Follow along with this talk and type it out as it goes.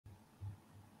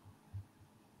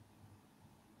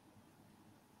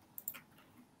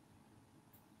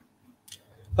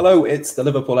Hello, it's the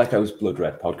Liverpool Echoes Blood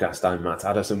Red podcast. I'm Matt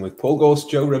Addison with Paul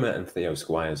Gorst, Rimmer and Theo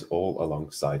Squires all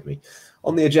alongside me.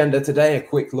 On the agenda today, a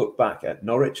quick look back at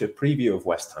Norwich, a preview of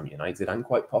West Ham United, and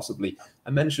quite possibly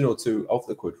a mention or two of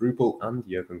the quadruple and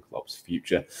Jurgen Klopp's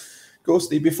future.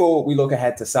 Gorsty, before we look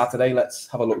ahead to Saturday, let's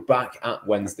have a look back at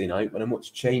Wednesday night when a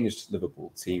much changed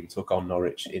Liverpool team took on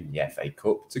Norwich in the FA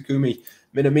Cup. Takumi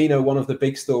Minamino, one of the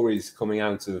big stories coming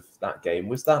out of that game.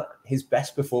 Was that his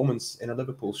best performance in a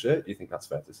Liverpool shirt? Do you think that's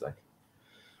fair to say?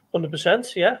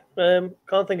 100%, yeah.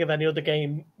 Can't think of any other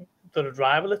game that would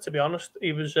rival it, to be honest.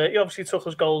 He obviously took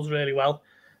his goals really well.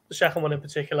 The second one in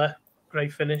particular,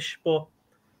 great finish. But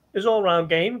his all-round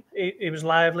game, he was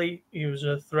lively, he was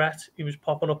a threat, he was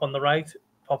popping up on the right,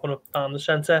 popping up down the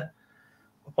centre,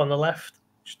 up on the left.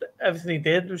 Just everything he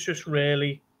did was just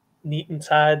really neat and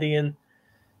tidy, and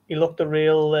he looked a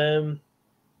real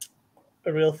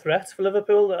threat for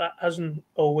Liverpool. That hasn't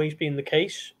always been the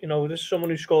case. You know, this is someone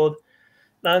who scored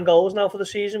 9 goals now for the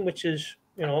season, which is,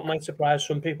 you know, it might surprise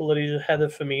some people that he's ahead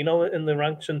of Firmino in the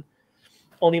ranks, and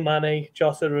only Mane,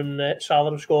 Jota and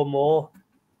Salah have scored more.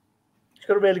 He's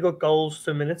got a really good goals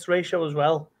to minutes ratio as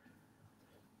well.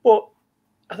 But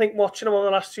I think watching him over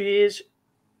the last 2 years,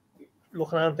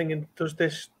 looking at him thinking, does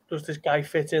this guy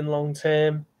fit in long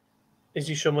term? Is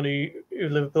he someone who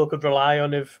Liverpool could rely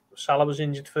on if Salah was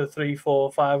injured for 3,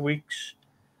 4, 5 weeks?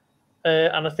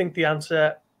 And I think the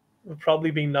answer would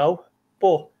probably be no.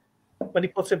 But when he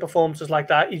puts in performances like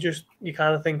that, you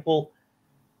kind of think, well,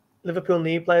 Liverpool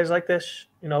need players like this.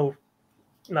 You know,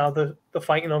 now they're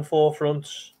fighting on 4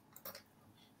 fronts.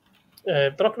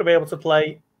 They're not going to be able to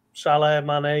play Salah,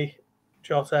 Mane,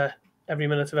 Jota every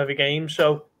minute of every game.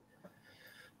 So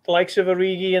the likes of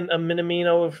Origi and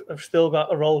Minamino have still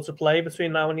got a role to play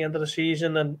between now and the end of the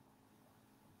season. And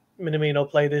Minamino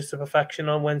played his to perfection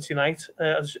on Wednesday night.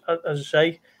 As I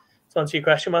say, to answer your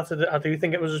question, Matt, I do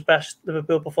think it was his best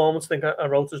Liverpool performance. I think I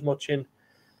wrote as much in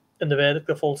the verdict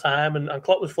the full time. And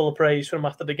Klopp was full of praise for him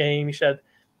after the game. He said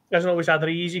he hasn't always had it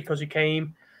easy because he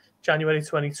came January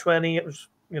 2020. It was,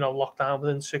 you know, locked down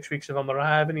within 6 weeks of him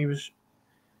arriving. He was,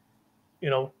 you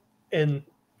know, in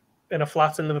a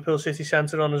flat in Liverpool city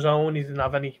centre on his own. He didn't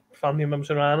have any family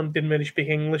members around him, didn't really speak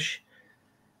English.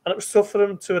 And it was tough for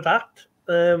him to adapt.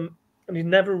 And he's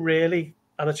never really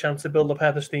had a chance to build up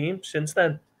head of steam since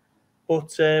then.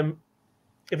 But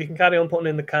if he can carry on putting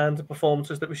in the kinds of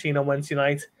performances that we've seen on Wednesday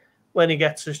night, when he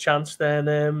gets his chance,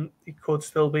 then he could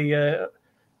still be a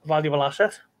valuable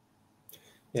asset.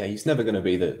 Yeah, he's never going to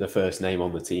be the first name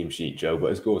on the team sheet, Joe,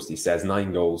 but as Gorsty says,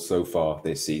 9 goals so far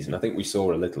this season. I think we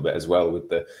saw a little bit as well with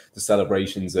the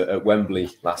celebrations at Wembley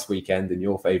last weekend in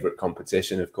your favourite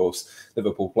competition. Of course,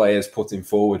 Liverpool players putting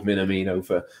forward Minamino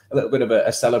for a little bit of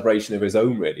a celebration of his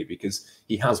own, really, because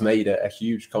he has made a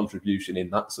huge contribution in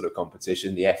that sort of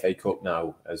competition, the FA Cup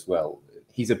now as well.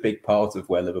 He's a big part of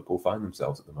where Liverpool find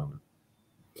themselves at the moment.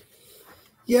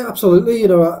 Yeah, absolutely. You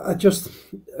know, I'd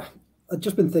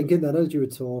just been thinking then as you were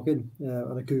talking,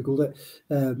 and I Googled it,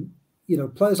 you know,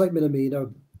 players like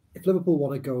Minamino, if Liverpool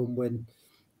want to go and win,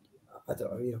 I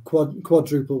don't know, you know,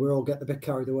 quadruple, we're all getting a bit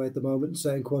carried away at the moment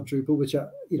saying quadruple, which, I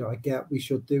get, we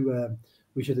should do,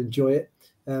 we should enjoy it.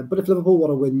 But if Liverpool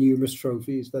want to win numerous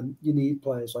trophies, then you need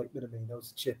players like Minamino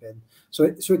to chip in. So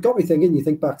it got me thinking, you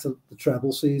think back to the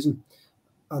treble season,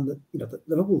 and,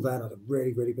 Liverpool then had a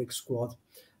really, really big squad.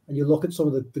 And you look at some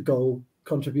of the goal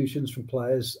contributions from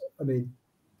players. I mean,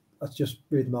 let's just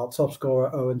read them out. Top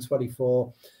scorer, Owen,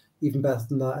 24. Even better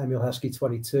than that, Emil Heskey,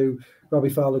 22. Robbie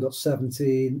Fowler got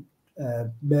 17.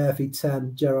 Murphy,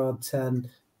 10. Gerrard, 10.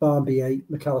 Barmby,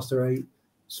 8. McAllister, 8.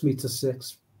 Smeaton,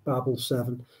 6. Babel,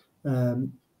 7.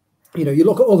 You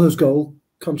look at all those goal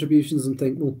contributions and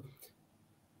think, well,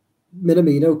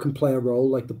 Minamino can play a role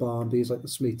like the Barmbys, like the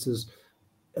Smeaters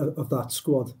of that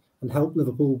squad, and help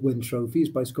Liverpool win trophies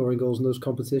by scoring goals in those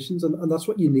competitions. And that's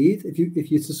what you need. If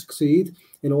you're to succeed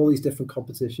in all these different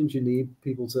competitions, you need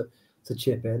people to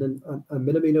chip in. And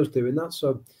Minamino's doing that.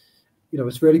 So,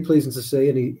 it's really pleasing to see.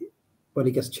 And when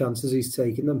he gets chances, he's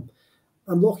taking them.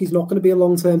 And look, he's not going to be a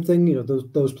long-term thing.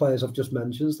 Those players I've just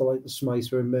mentioned, like the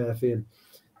Smyther and Murphy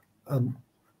and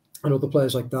other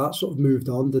players like that sort of moved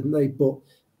on, didn't they? But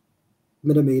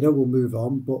Minamino will move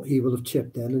on, but he will have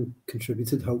chipped in and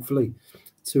contributed, hopefully,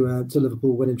 to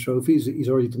Liverpool winning trophies. He's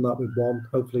already done that with one.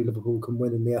 Hopefully Liverpool can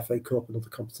win in the FA Cup and other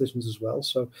competitions as well.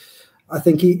 So I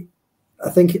think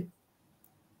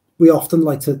we often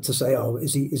like to say, oh,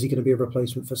 is he going to be a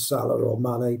replacement for Salah or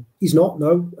Mane? He's not,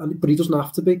 no, but he doesn't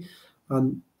have to be.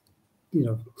 And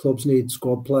clubs need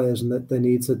squad players, and that they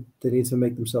need to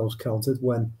make themselves counted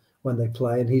when they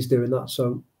play, and he's doing that.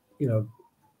 So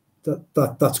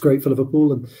that's great for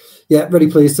Liverpool. And yeah, really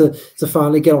pleased to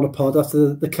finally get on a pod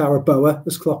after the Carabao,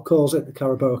 as Klopp calls it, the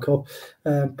Carabao Cup,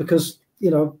 because I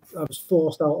was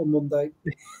forced out on Monday.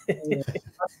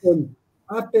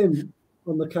 I've been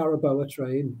on the Carabao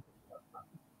train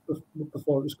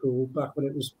before it was cool, back when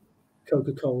it was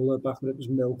Coca-Cola, back when it was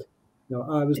milk.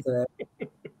 I was there.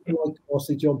 Of course,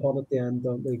 they jump on at the end,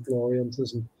 don't they, glory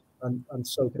hunters, and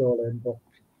soak it all in.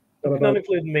 But not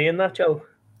including me in that, Joe.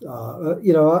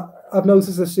 I've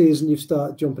noticed this season you've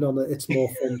started jumping on the "it's more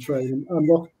fun" train, and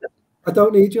look, I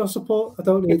don't need your support. I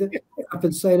don't need it. I've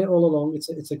been saying it all along.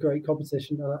 It's a great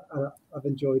competition, and I've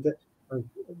enjoyed it.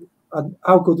 And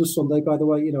how good was Sunday, by the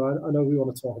way? I know we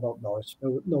want to talk about Norwich.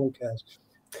 No one cares,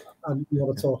 and we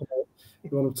want to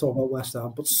talk about West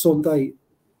Ham. But Sunday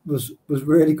was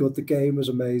really good. The game was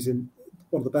amazing.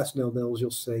 One of the best 0-0s you'll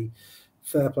see.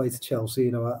 Fair play to Chelsea.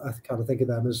 I kind of think of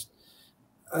them as.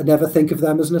 I never think of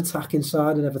them as an attacking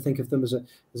side. I never think of them as an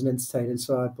entertaining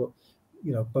side. But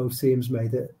both teams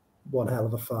made it one hell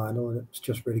of a final, and it was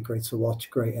just really great to watch.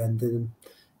 Great ending, and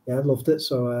yeah, I loved it.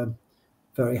 So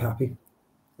very happy.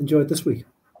 Enjoyed this week.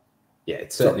 Yeah,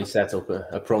 it's certainly set up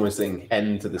a promising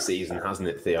end to the season, hasn't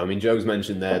it, Theo? I mean, Joe's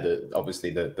mentioned there that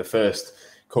obviously the first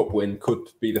cup win could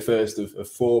be the first of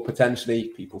 4 potentially.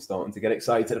 People starting to get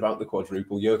excited about the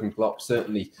quadruple. Jurgen Klopp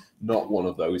certainly not one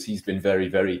of those. He's been very,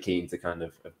 very keen to kind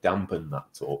of dampen that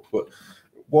talk. But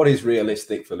what is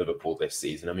realistic for Liverpool this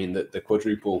season? I mean, the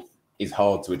quadruple is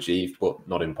hard to achieve, but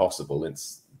not impossible.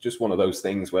 It's just one of those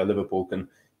things where Liverpool can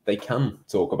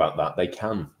talk about that. They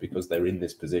can, because they're in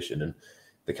this position, and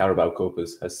the Carabao Cup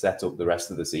has set up the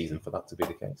rest of the season for that to be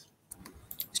the case.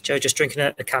 Is Joe just drinking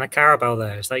a can of Carabao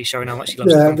there? Is that you showing how much he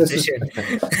loves the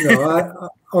competition?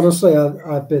 Honestly,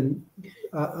 I've been...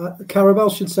 Carabao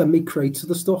should send me crates of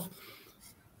the stuff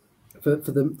for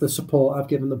the support I've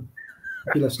given them.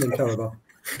 If you're listening, Carabao.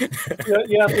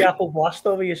 You have the apple blast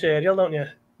over your cereal, don't you?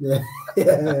 Yeah.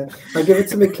 I give it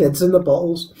to my kids in the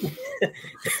bottles.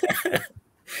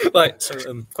 Right,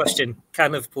 so question,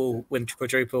 can Liverpool win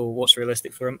quadruple? What's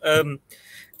realistic for them?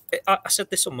 I said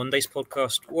this on Monday's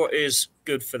podcast. What is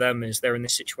good for them is they're in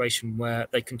this situation where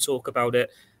they can talk about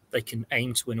it, they can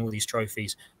aim to win all these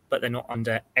trophies, but they're not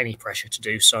under any pressure to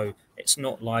do so. It's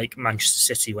not like Manchester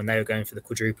City when they were going for the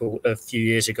quadruple a few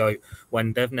years ago,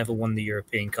 when they've never won the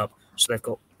European Cup. So they've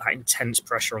got that intense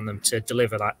pressure on them to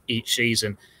deliver that each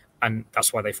season, and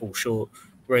that's why they fall short.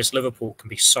 Whereas Liverpool can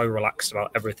be so relaxed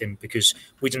about everything because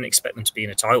we didn't expect them to be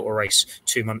in a title race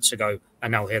 2 months ago.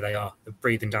 And now here they are. They're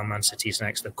breathing down Man City's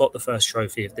necks. They've got the first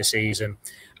trophy of the season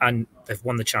and they've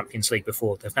won the Champions League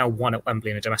before. They've now won at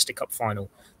Wembley in a domestic cup final.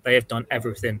 They have done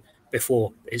everything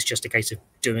before. It's just a case of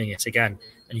doing it again.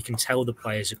 And you can tell the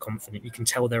players are confident. You can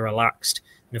tell they're relaxed.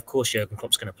 And of course, Jurgen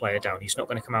Klopp's going to play it down. He's not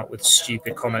going to come out with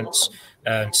stupid comments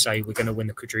and say we're going to win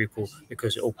the quadruple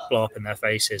because it'll blow up in their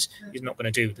faces. He's not going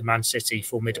to do the Man City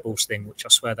formidables thing, which I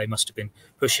swear they must have been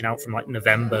pushing out from like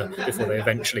November before they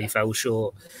eventually fell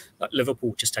short. Like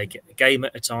Liverpool just take it a game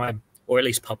at a time, or at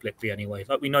least publicly anyway.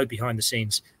 Like we know behind the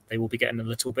scenes, they will be getting a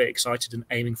little bit excited and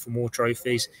aiming for more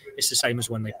trophies. It's the same as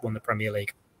when they won the Premier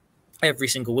League. Every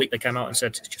single week they came out and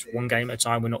said it's just one game at a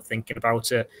time. We're not thinking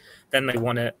about it. Then they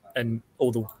won it, and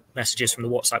all the messages from the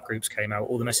WhatsApp groups came out.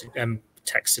 All the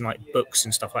texts in like books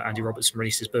and stuff like Andy Robertson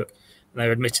released his book, and they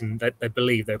were admitting that they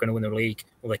believe they're going to win the league,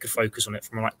 or they could focus on it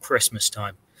from like Christmas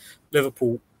time.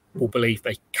 Liverpool will believe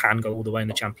they can go all the way in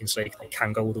the Champions League, they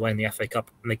can go all the way in the FA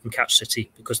Cup, and they can catch City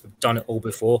because they've done it all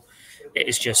before. It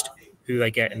is just who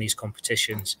they get in these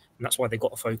competitions, and that's why they've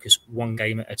got to focus one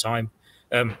game at a time.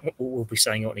 We'll be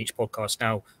saying it on each podcast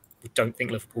now. We don't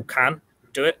think Liverpool can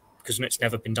do it because it's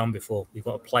never been done before. We've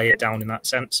got to play it down in that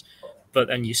sense. But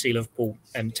then you see Liverpool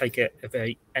and take it a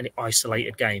very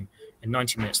isolated game. In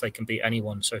 90 minutes, they can beat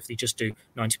anyone. So if they just do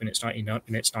 90 minutes,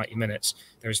 90 minutes,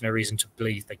 there is no reason to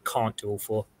believe they can't do all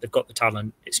 4. They've got the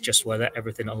talent. It's just whether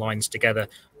everything aligns together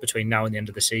between now and the end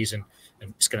of the season.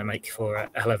 And it's going to make for a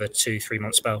hell of a 2-3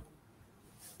 month spell.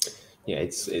 Yeah,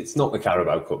 it's not the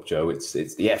Carabao Cup, Joe. It's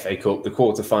the FA Cup, the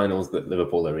quarterfinals that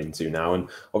Liverpool are into now, and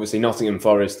obviously Nottingham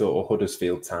Forest or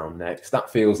Huddersfield Town next. That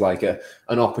feels like an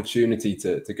opportunity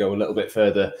to go a little bit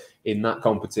further in that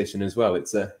competition as well.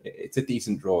 It's a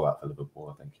decent draw that for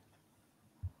Liverpool, I think.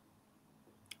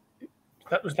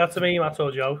 Was that to me, Matt or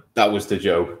Joe? That was to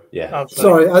Joe. Yeah. Oh,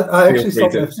 sorry, I actually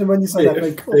stopped listening when you said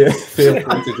FA Cup. Yeah, feel free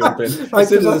to jump in. As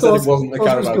soon as I said it wasn't the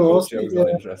Carabao Cup, Joe's not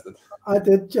interested. I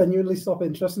did genuinely stop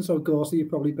interested, so Gorst, you're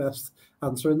probably best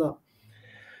answering that.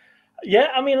 Yeah,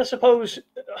 I mean, I suppose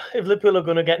if Liverpool are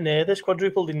going to get near this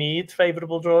quadruple, they need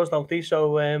favourable draws, don't they?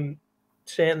 So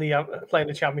certainly playing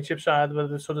the Championship side,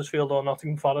 whether it's Huddersfield or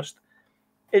Nottingham Forest,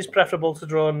 is preferable to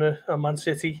drawing a Man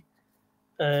City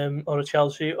or a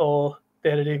Chelsea, or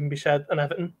dare it even be said, an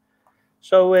Everton.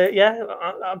 So, yeah,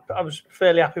 I was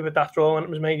fairly happy with that draw when it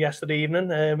was made yesterday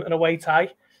evening. An away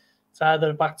tie. It's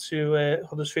either back to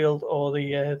Huddersfield or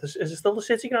is it still the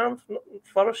City ground,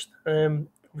 Forest?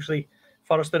 Obviously,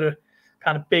 Forest are a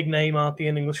kind of big name, aren't they,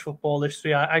 in English football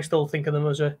history. I still think of them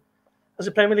as a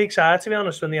Premier League side, to be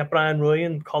honest, when they had Brian Roy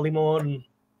and Collymore and,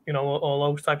 you know, all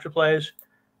those types of players.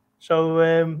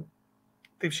 So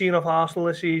they've seen off Arsenal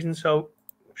this season, so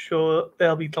I'm sure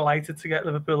they'll be delighted to get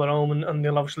Liverpool at home, and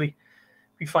they'll obviously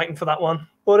be fighting for that one.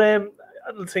 But I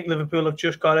think Liverpool have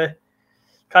just got to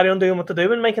carry on doing what they're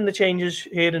doing, making the changes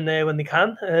here and there when they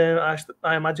can.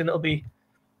 I imagine it'll be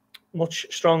much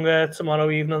stronger tomorrow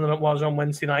evening than it was on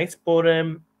Wednesday night. But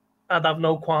I'd have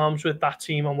no qualms with that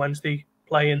team on Wednesday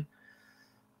playing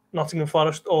Nottingham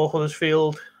Forest or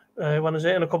Huddersfield. When is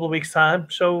it? In a couple of weeks' time.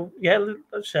 So, yeah,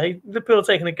 let's say Liverpool are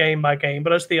taking it game by game.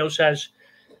 But as Theo says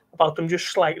about them just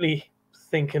slightly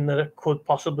thinking that it could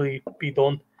possibly be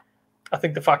done, I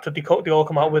think the fact that they all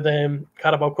come out with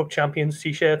Carabao Cup Champions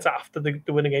T-shirts after the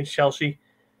win against Chelsea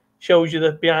shows you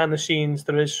that behind the scenes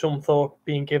there is some thought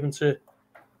being given to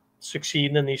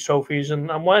succeeding in these trophies. And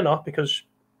why not? Because,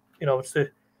 you know,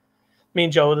 me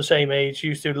and Joe are the same age,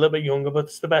 used to be a little bit younger, but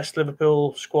it's the best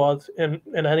Liverpool squad in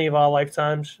any of our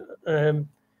lifetimes.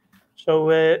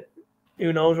 So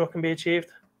who knows what can be achieved?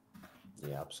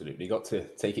 Yeah, absolutely. Got to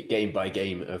take it game by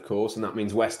game, of course, and that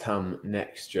means West Ham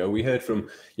next, Joe. We heard from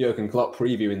Jurgen Klopp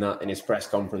previewing that in his press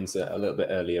conference a little bit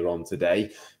earlier on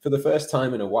today. For the first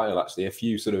time in a while, actually, a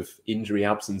few sort of injury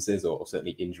absences or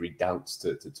certainly injury doubts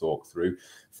to talk through.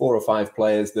 4 or 5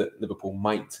 players that Liverpool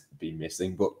might be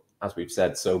missing, but as we've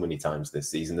said so many times this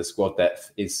season, the squad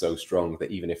depth is so strong that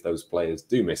even if those players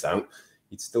do miss out,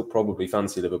 you'd still probably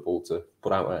fancy Liverpool to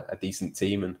put out a decent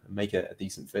team and make a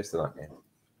decent fist of that game.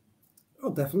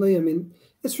 Oh, definitely. I mean,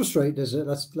 it's frustrating, isn't it?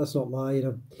 Let's not lie. You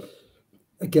know,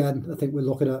 again, I think we're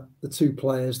looking at the 2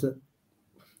 players that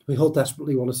we all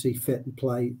desperately want to see fit and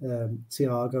play.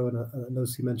 Thiago, and I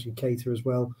noticed you mentioned Keita as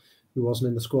well, who wasn't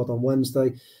in the squad on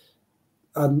Wednesday.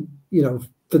 And, you know,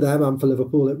 for them and for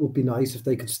Liverpool, it would be nice if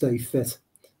they could stay fit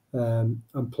and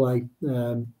play.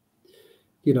 You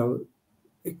know,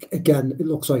 again, it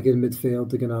looks like in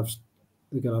midfield they're going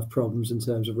to have problems in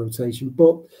terms of rotation,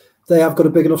 but they have got a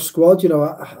big enough squad. You know,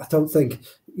 I don't think,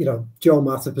 you know, Joe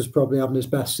Matip is probably having his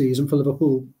best season for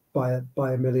Liverpool by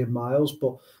a million miles,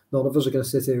 but none of us are going to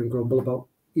sit here and grumble about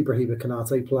Ibrahima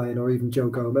Konate playing, or even Joe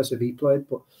Gomez if he played.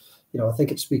 But, you know, I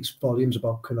think it speaks volumes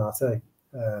about Konate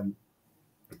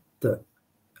that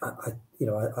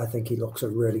I think he looks a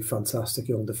really fantastic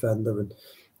young defender. And,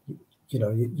 you know,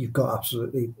 you've got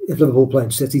absolutely, if Liverpool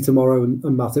playing City tomorrow and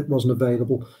Matip wasn't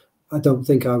available, I don't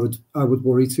think I would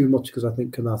worry too much, because I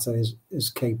think Konate is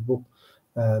capable.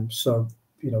 So,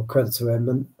 you know, credit to him.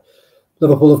 And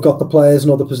Liverpool have got the players in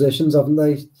other positions, haven't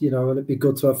they? You know, and it'd be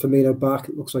good to have Firmino back.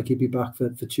 It looks like he'd be back for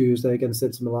Tuesday against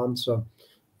Inter Milan. So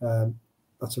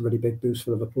that's a really big boost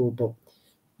for Liverpool. But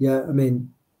yeah, I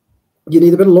mean, you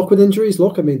need a bit of luck with injuries.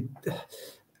 Look, I mean,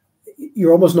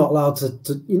 you're almost not allowed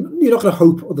to you're not going to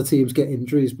hope other teams get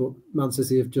injuries, but Man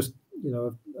City have just, you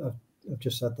know, I've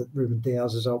just said that Ruben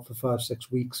Diaz is out for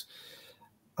 5-6 weeks.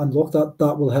 And look,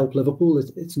 that will help Liverpool.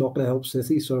 It's not going to help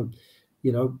City. So,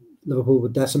 you know, Liverpool were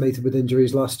decimated with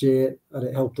injuries last year, and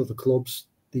it helped other clubs.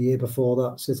 The year before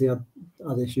that, City had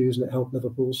issues, and it helped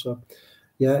Liverpool. So,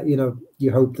 yeah, you know,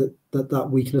 you hope that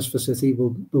weakness for City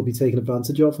will be taken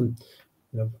advantage of, and,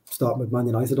 you know, starting with Man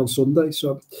United on Sunday.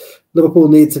 So Liverpool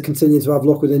need to continue to have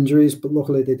luck with injuries, but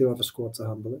luckily they do have a squad to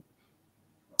handle it.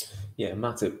 Yeah,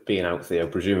 Matip being out there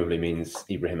presumably means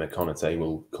Ibrahima Konate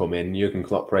will come in. Jurgen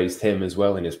Klopp praised him as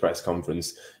well in his press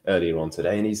conference earlier on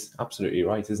today, and he's absolutely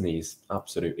right, isn't he? He's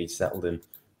absolutely settled in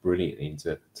brilliantly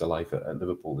into life at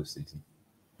Liverpool this season.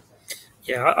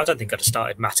 Yeah, I don't think I'd have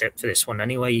started Matip for this one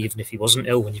anyway, even if he wasn't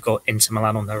ill. When you've got Inter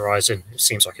Milan on the horizon, it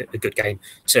seems like a good game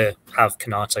to have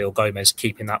Konate or Gomez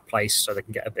keep in that place so they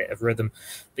can get a bit of rhythm.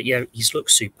 But yeah, he's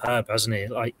looked superb, hasn't he?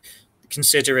 Like,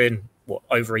 considering what,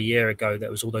 over a year ago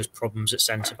there was all those problems at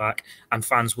centre-back and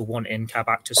fans were wanting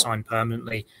Kabak to sign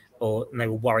permanently, and they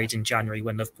were worried in January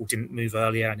when Liverpool didn't move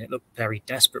earlier, and it looked very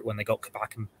desperate when they got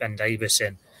Kabak and Ben Davies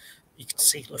in. You could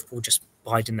see Liverpool just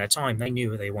biding their time. They knew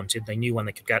who they wanted. They knew when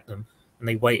they could get them. And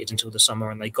they waited until the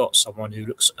summer, and they got someone who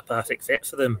looks a perfect fit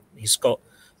for them. He's got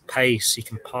pace, he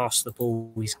can pass the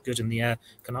ball, he's good in the air.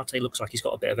 Konate looks like he's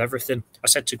got a bit of everything. I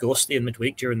said to Gorst in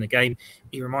midweek during the game,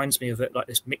 he reminds me of it like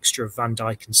this mixture of Van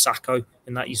Dijk and Sakho,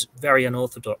 in that he's very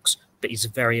unorthodox, but he's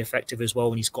very effective as well,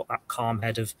 and he's got that calm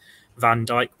head of Van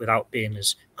Dijk without being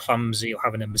as clumsy or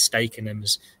having a mistake in him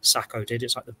as Sakho did.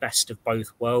 It's like the best of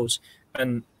both worlds.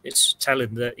 And it's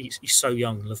telling that he's so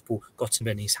young. Liverpool got him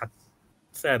in. He's had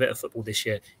a fair bit of football this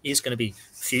year. He's going to be the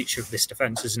future of this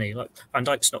defence, isn't he? Like, Van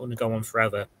Dijk's not going to go on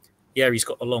forever. Yeah, he's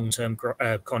got a long-term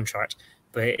contract,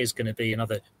 but it is going to be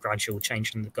another gradual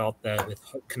change in the guard there with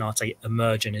Konate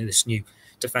emerging in this new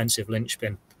defensive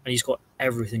linchpin. And he's got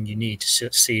everything you need to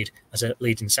succeed as a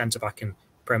leading centre-back in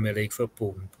Premier League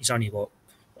football. He's only,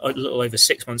 a little over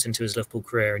 6 months into his Liverpool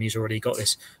career, and he's already got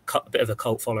this bit of a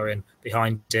cult following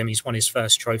behind him. He's won his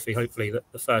first trophy, hopefully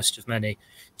the first of many.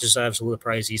 Deserves all the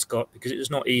praise he's got, because it's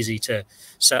not easy to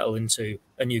settle into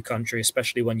a new country,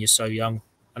 especially when you're so young.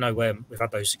 I know we've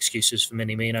had those excuses for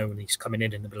Minamino when he's coming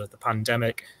in the middle of the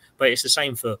pandemic, but it's the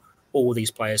same for all these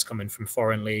players coming from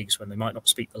foreign leagues when they might not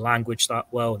speak the language that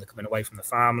well, and they're coming away from the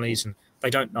families, and they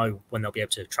don't know when they'll be able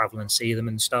to travel and see them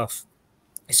and stuff.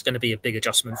 It's going to be a big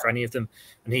adjustment for any of them,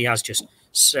 and he has just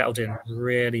settled in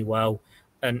really well,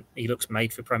 and he looks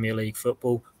made for Premier League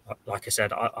football. Like I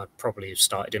said, I'd probably have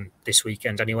started him this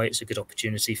weekend anyway. It's a good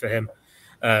opportunity for him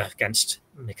against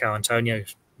Mikel Antonio.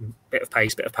 Bit of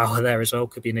pace, bit of power there as well.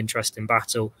 Could be an interesting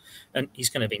battle, and he's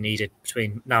going to be needed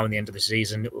between now and the end of the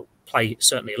season. It will play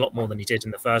certainly a lot more than he did in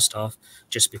the first half,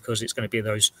 just because it's going to be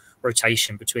those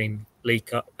rotation between League,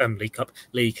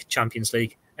 Champions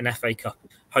League, and FA Cup.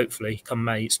 Hopefully, come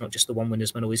May, it's not just the one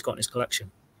winner's medal he's got in his collection.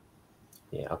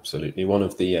 Yeah, absolutely. One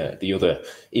of the other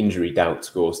injury doubts,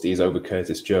 Gorsty, is over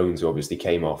Curtis Jones, who obviously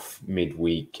came off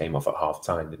midweek, came off at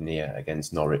half-time, didn't he,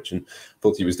 against Norwich, and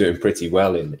thought he was doing pretty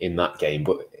well in that game.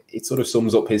 But it sort of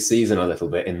sums up his season a little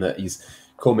bit in that he's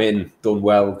come in, done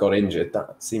well, got injured.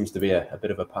 That seems to be a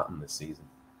bit of a pattern this season.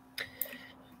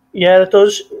 Yeah, it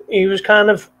does. He was kind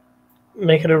of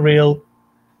making a real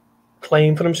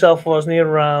claim for himself, wasn't he,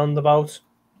 around about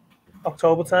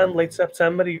October time, late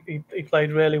September. He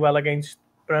played really well against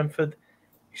Brentford.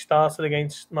 He started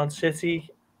against Man City,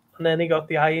 and then he got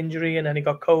the eye injury, and then he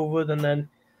got COVID, and then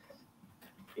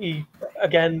he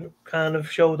again kind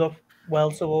of showed up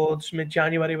well towards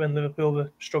mid-January when Liverpool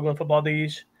were struggling for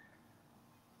bodies.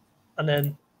 And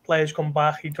then players come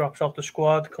back, he drops off the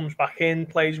squad, comes back in,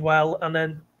 plays well, and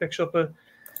then picks up a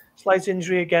slight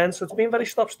injury again. So it's been very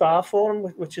stop-start for him,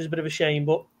 which is a bit of a shame,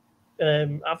 but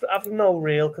I've no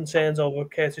real concerns over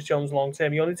Curtis Jones long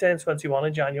term. He only turned 21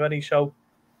 in January, so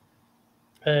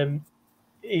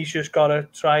he's just got to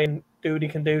try and do what he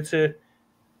can do to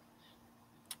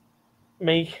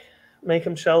make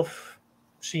himself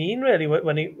seen, really,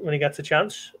 when he gets a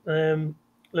chance.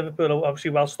 Liverpool are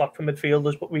obviously well stocked for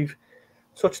midfielders, but we've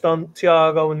touched on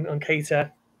Thiago and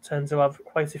Keita tend to have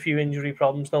quite a few injury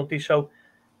problems, don't they? So I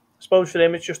suppose for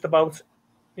him it's just about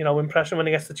impressing when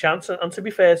he gets the chance. And to be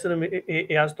fair to him,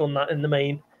 he has done that in the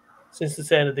main since the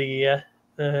turn of the year.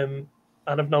 And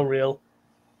I've no real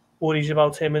worries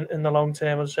about him in the long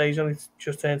term. As I say, he's only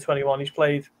just turned 21. He's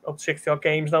played up 60-odd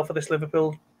games now for this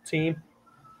Liverpool team.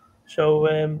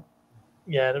 So,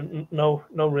 no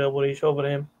real worries over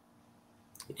him.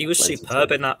 He was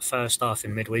superb in that first half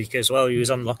in midweek as well. He was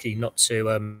unlucky not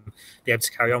to be able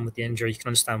to carry on with the injury. You can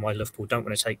understand why Liverpool don't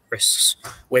want to take risks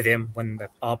with him when they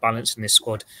are balanced in this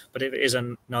squad. But if it is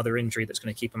another injury that's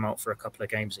going to keep him out for a couple of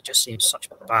games, it just seems such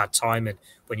bad timing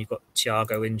when you've got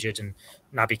Thiago injured and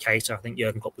Naby Keita. I think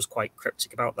Jurgen Klopp was quite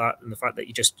cryptic about that, and the fact that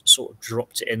he just sort of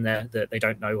dropped it in there, that they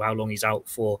don't know how long he's out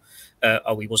for.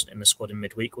 He wasn't in the squad in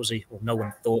midweek, was he? Well, no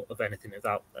one thought of anything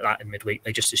about that in midweek.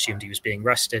 They just assumed he was being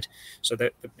rested. So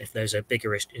that if there's a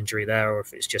bigger injury there, or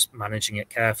if it's just managing it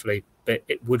carefully, but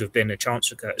it would have been a chance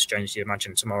for Curtis Jones, you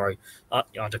imagine, tomorrow. I'd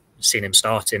have seen him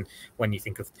starting when you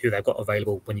think of who they've got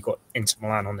available, when you've got Inter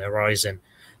Milan on the horizon.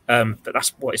 But that's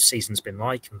what his season's been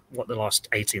like, and what the last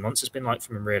 18 months has been like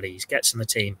from him, really. He gets in the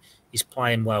team, he's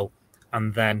playing well,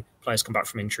 and then players come back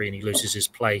from injury and he loses his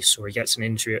place, or he gets an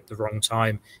injury at the wrong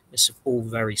time. It's all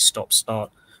very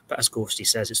stop-start. But as Gorsty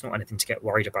says, it's not anything to get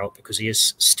worried about because he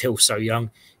is still so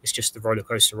young. It's just the roller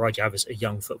coaster ride you have as a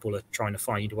young footballer trying to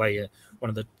find a way at one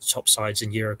of the top sides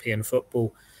in European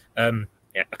football. I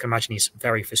can imagine he's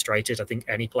very frustrated. I think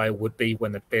any player would be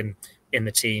when they've been in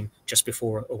the team just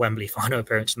before a Wembley final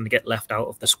appearance and they get left out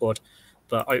of the squad.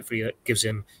 But hopefully it gives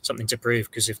him something to prove,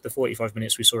 because if the 45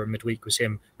 minutes we saw in midweek was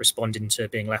him responding to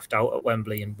being left out at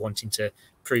Wembley and wanting to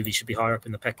prove he should be higher up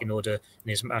in the pecking order in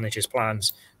his manager's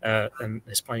plans, and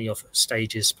there's plenty of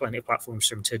stages, plenty of platforms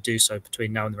for him to do so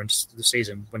between now and the rest of the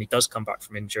season when he does come back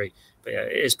from injury. But yeah,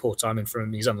 it is poor timing for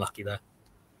him. He's unlucky there.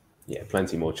 Yeah,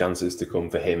 plenty more chances to come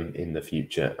for him in the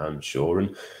future, I'm sure.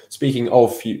 And speaking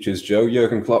of futures, Joe,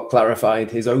 Jurgen Klopp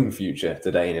clarified his own future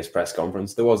today in his press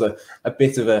conference. There was a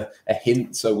bit of a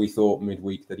hint, so we thought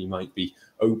midweek, that he might be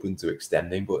open to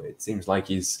extending, but it seems like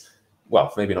he's,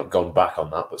 well, maybe not gone back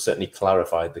on that, but certainly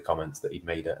clarified the comments that he'd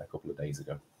made a couple of days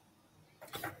ago.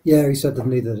 Yeah, he said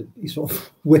that he sort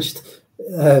of wished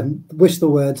the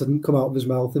words hadn't come out of his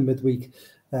mouth in midweek,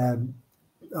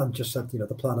 and just said,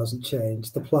 the plan hasn't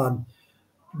changed. The plan,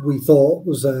 we thought,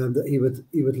 was that he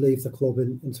would leave the club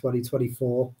in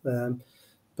 2024,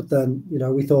 but then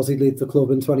we thought he'd leave the club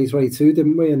in 2022,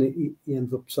 didn't we? And he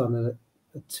ended up signing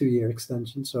a 2-year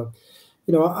extension. So,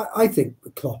 I think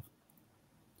Klopp,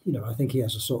 I think he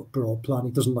has a sort of broad plan.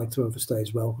 He doesn't like to overstay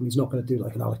his welcome. He's not going to do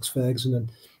like an Alex Ferguson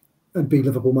and be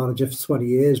Liverpool manager for 20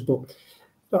 years. But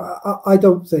I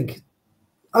don't think,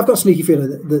 I've got a sneaky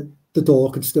feeling that the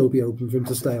door could still be open for him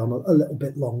to stay on a little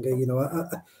bit longer.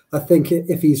 I think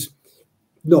if he's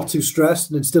not too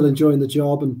stressed and still enjoying the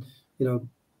job, and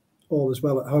all is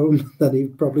well at home, then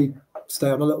he'd probably stay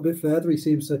on a little bit further. He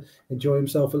seems to enjoy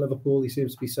himself at Liverpool. He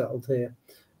seems to be settled here.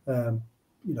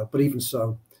 But even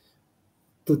so,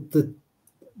 the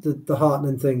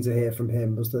heartening thing to hear from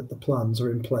him was that the plans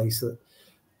are in place, that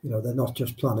they're not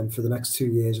just planning for the next 2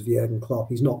 years of Jurgen Klopp.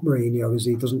 He's not Mourinho, is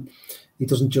he? He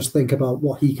doesn't just think about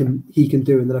what he can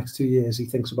do in the next 2 years. He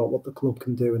thinks about what the club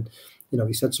can do. And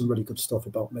he said some really good stuff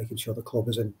about making sure the club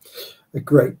is in a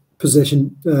great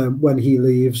position when he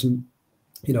leaves, and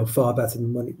far better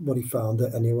than when he found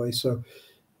it anyway. So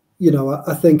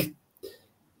I think,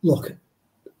 look,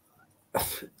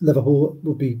 Liverpool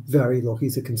would be very lucky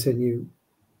to continue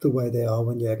the way they are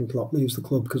when Jurgen Klopp leaves the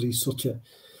club, because he's such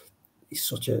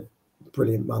a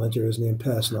brilliant manager, isn't he, and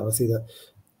personality, that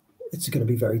it's going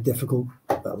to be very difficult.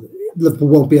 Liverpool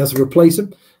won't be able to replace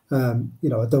him. I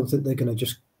don't think they're going to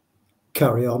just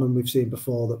carry on. And we've seen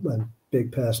before that when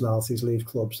big personalities leave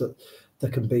clubs, that there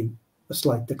can be a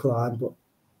slight decline. But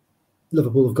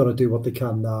Liverpool have got to do what they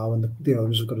can now, and the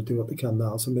owners have got to do what they can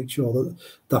now to make sure that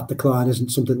that decline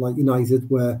isn't something like United,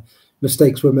 where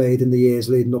mistakes were made in the years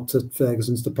leading up to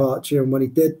Ferguson's departure. And when he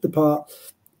did depart,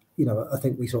 I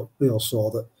think we all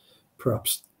saw that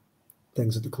perhaps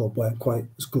things at the club weren't quite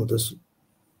as good as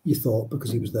you thought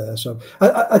because he was there. So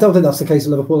I don't think that's the case at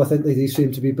Liverpool. I think they do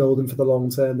seem to be building for the long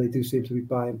term. They do seem to be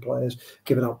buying players,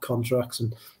 giving out contracts,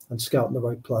 and scouting the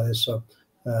right players. So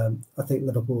I think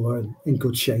Liverpool are in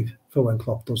good shape for when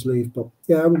Klopp does leave. But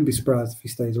yeah, I wouldn't be surprised if he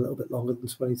stays a little bit longer than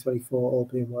 2024, all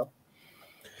being well.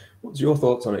 What's your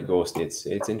thoughts on it, Gorst? It's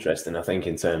interesting. I think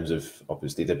in terms of,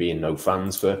 obviously, there being no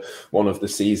fans for one of the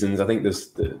seasons, I think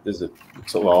there's a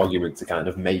sort of argument to kind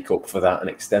of make up for that and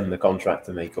extend the contract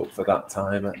to make up for that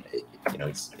time.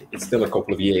 It's still a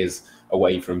couple of years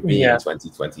away from being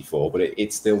 2024, but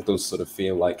it still does sort of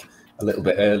feel like a little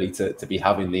bit early to be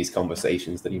having these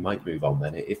conversations that he might move on.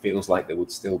 Then it feels like there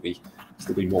would still be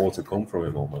more to come from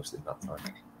him almost in that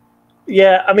time.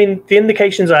 Yeah, I mean, the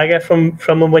indications I get from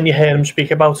him when you hear him speak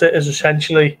about it is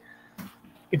essentially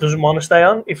he doesn't want to stay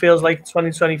on. He feels like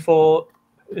 2024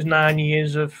 is 9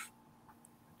 years of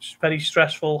very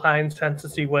stressful,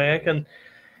 high-intensity work, and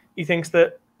he thinks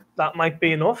that might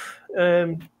be enough,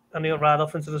 and he'll ride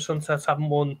off into the sunset having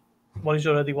won what he's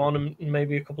already won, and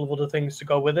maybe a couple of other things to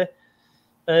go with it.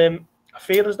 I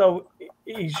feel as though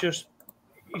he's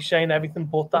saying everything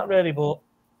but that, really, but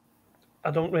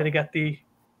I don't really get the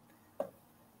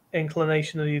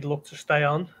inclination that he'd look to stay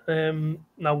on.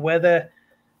 Now, whether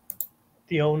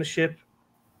the ownership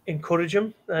encourage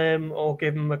him or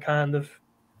give him a kind of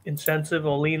incentive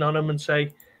or lean on him and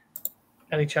say,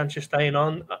 any chance you're staying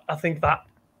on, I think that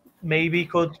maybe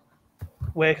could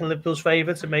work in Liverpool's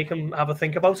favour to make him have a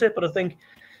think about it. But I think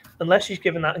unless he's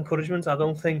given that encouragement,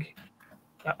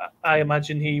 I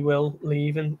imagine he will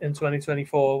leave in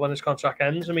 2024 when his contract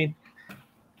ends.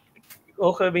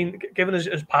 Given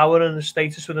his power and his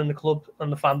status within the club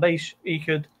and the fan base, he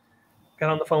could get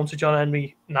on the phone to John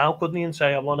Henry now, couldn't he, and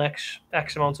say, I want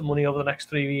X amount of money over the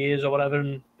next 3 years or whatever,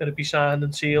 and it'd be signed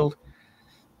and sealed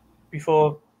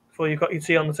before you've got your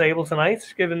tea on the table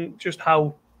tonight, given just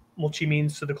how much he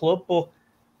means to the club. But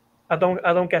I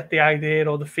don't get the idea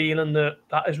or the feeling that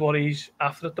is what he's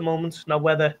after at the moment. Now,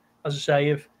 whether, as I say,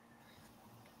 if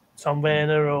Tom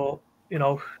Werner or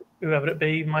whoever it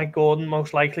be, Mike Gordon,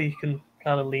 most likely can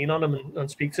kind of lean on him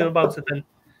and speak to him about it, then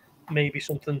maybe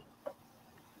something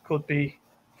could be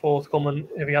forthcoming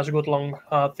if he has a good, long,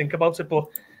 hard think about it. But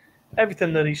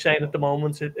everything that he's saying at the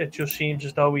moment, it just seems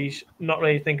as though he's not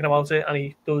really thinking about it, and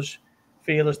he does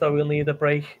feel as though he'll need a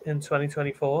break in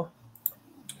 2024.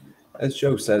 As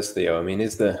Joe says, Theo,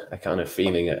 is there a kind of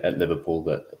feeling at Liverpool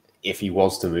that if he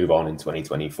was to move on in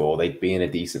 2024, they'd be in a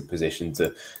decent position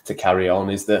to carry on.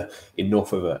 Is there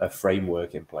enough of a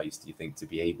framework in place, do you think, to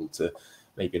be able to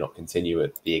maybe not continue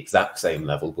at the exact same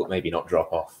level, but maybe not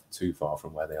drop off too far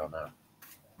from where they are now?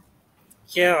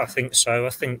 Yeah, I think so. I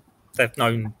think they've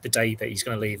known the day that he's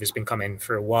going to leave has been coming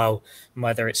for a while,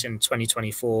 whether it's in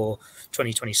 2024,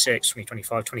 2026,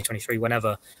 2025, 2023,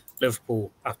 whenever.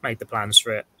 Liverpool have made the plans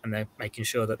for it, and they're making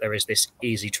sure that there is this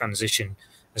easy transition.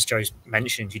 As Joe's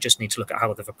mentioned, you just need to look at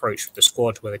how they've approached the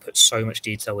squad, where they put so much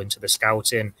detail into the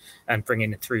scouting and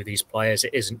bringing through these players.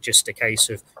 It isn't just a case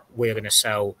of we're going to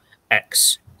sell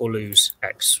X or lose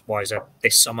X, Y, Z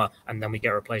this summer, and then we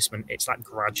get a replacement. It's that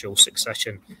gradual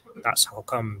succession. That's how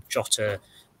come Jota,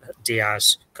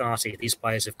 Diaz, Kanate, these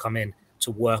players have come in to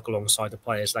work alongside the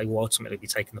players they will ultimately be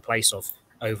taking the place of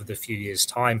over the few years'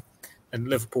 time. And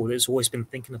Liverpool has always been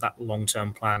thinking of that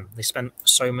long-term plan. They spent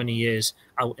so many years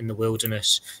out in the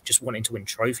wilderness just wanting to win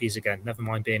trophies again, never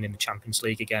mind being in the Champions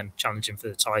League again, challenging for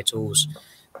the titles.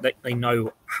 They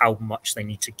know how much they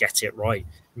need to get it right.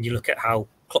 And you look at how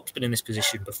Klopp's been in this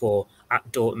position before, at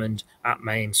Dortmund, at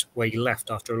Mainz, where he left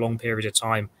after a long period of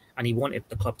time, and he wanted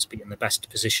the club to be in the best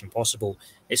position possible.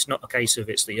 It's not a case of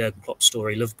it's the Jurgen Klopp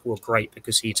story. Liverpool are great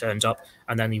because he turned up,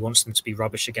 and then he wants them to be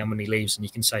rubbish again when he leaves, and you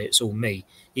can say it's all me.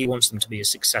 He wants them to be as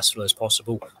successful as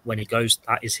possible when he goes.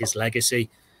 That is his legacy.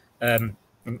 And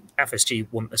FSG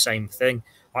want the same thing.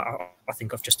 I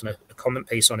think I've just done a comment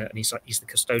piece on it, and he's the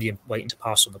custodian waiting to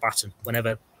pass on the baton,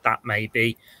 whenever that may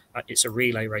be. It's a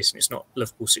relay race, and it's not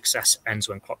Liverpool's success ends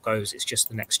when Klopp goes. It's just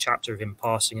the next chapter of him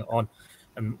passing it on.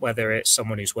 And whether it's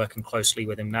someone who's working closely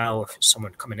with him now, or if it's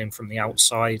someone coming in from the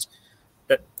outside,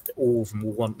 that all of them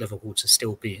will want Liverpool to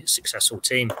still be a successful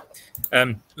team.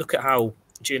 Look at how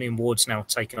Julian Ward's now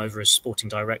taken over as sporting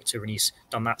director, and he's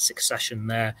done that succession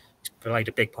there. He's played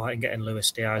a big part in getting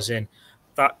Luis Diaz in.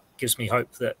 That gives me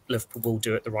hope that Liverpool will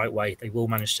do it the right way. They will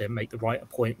manage to make the right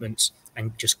appointments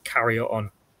and just carry it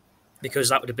on, because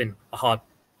that would have been a hard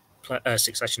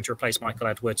succession to replace Michael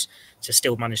Edwards, to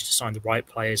still manage to sign the right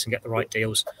players and get the right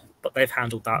deals. But they've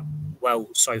handled that well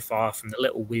so far from the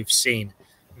little we've seen.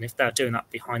 And if they're doing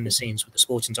that behind the scenes with the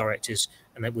sporting directors,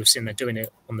 and then we've seen they're doing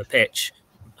it on the pitch,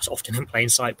 it's often in plain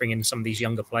sight, bringing in some of these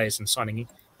younger players and signing,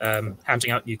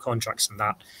 handing out new contracts and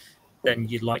that, then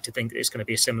you'd like to think that it's going to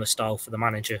be a similar style for the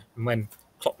manager. And when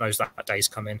Klopp knows that day's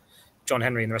coming, John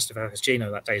Henry and the rest of FSG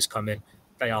know that day's coming,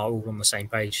 they are all on the same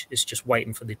page. It's just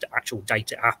waiting for the actual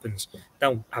date it happens.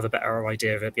 They'll have a better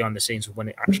idea of it behind the scenes of when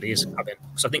it actually is coming.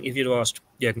 So I think if you'd have asked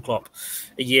Jurgen Klopp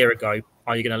a year ago,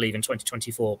 are you going to leave in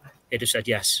 2024? He'd have said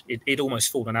yes. He'd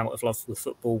almost fallen out of love with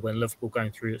football when Liverpool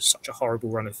going through such a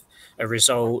horrible run of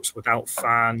results without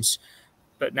fans.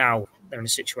 But now they're in a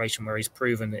situation where he's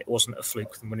proven that it wasn't a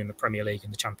fluke them winning the Premier League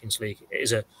and the Champions League. It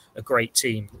is a great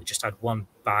team that just had one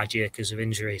bad year because of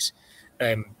injuries.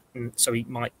 So he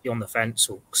might be on the fence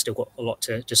or still got a lot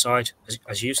to decide.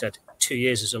 As you said, 2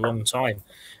 years is a long time.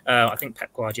 I think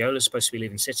Pep Guardiola is supposed to be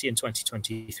leaving City in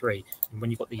 2023. And when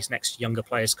you've got these next younger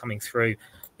players coming through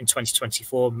in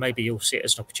 2024, maybe you'll see it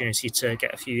as an opportunity to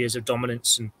get a few years of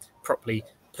dominance and properly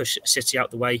push City out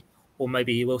the way. Or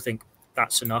maybe you will think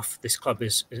that's enough. This club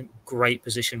is in a great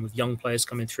position with young players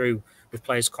coming through, with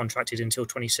players contracted until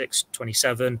 26,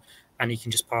 27, and you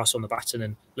can just pass on the baton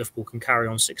and Liverpool can carry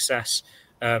on success.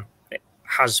 It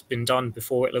has been done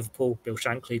before at Liverpool. Bill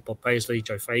Shankly, Bob Paisley,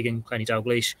 Joe Fagan, Clenny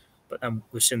Dalglish, but then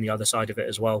we've seen the other side of it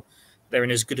as well. They're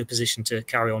in as good a position to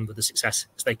carry on with the success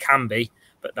as they can be,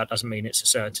 but that doesn't mean it's a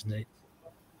certainty.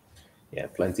 Yeah,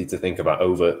 plenty to think about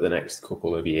over the next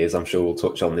couple of years. I'm sure we'll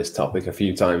touch on this topic a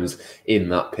few times in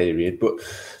that period. But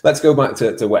let's go back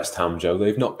to West Ham, Joe.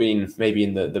 They've not been maybe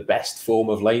in the best form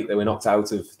of late. They were knocked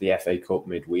out of the FA Cup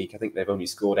midweek. I think they've only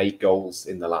scored 8 goals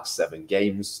in the last 7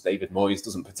 games. David Moyes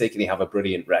doesn't particularly have a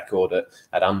brilliant record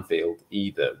at Anfield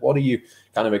either. What are you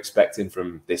kind of expecting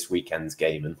from this weekend's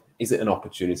game? And is it an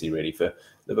opportunity really for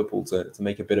Liverpool to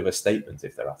make a bit of a statement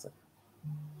if they're at it?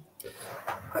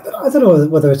 I don't know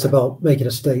whether it's about making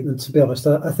a statement, to be honest.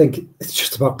 I think it's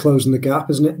just about closing the gap,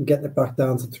 isn't it? And getting it back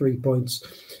down to 3 points.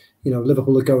 You know,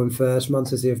 Liverpool are going first. Man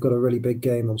City have got a really big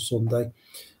game on Sunday.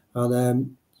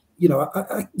 And, you know,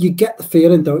 you get the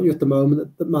feeling, don't you, at the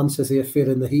moment that Man City are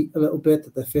feeling the heat a little bit,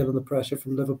 that they're feeling the pressure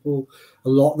from Liverpool. A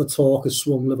lot of the talk has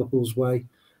swung Liverpool's way.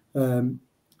 And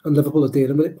Liverpool are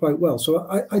dealing with it quite well.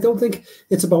 So I don't think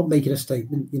it's about making a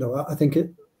statement. You know, I think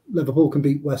Liverpool can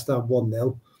beat West Ham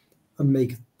 1-0. And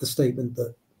make the statement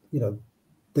that, you know,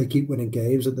 they keep winning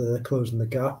games and they're closing the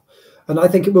gap. And I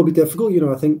think it will be difficult. You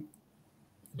know, I think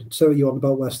so you on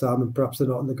about West Ham and perhaps they're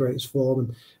not in the greatest form.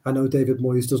 And I know David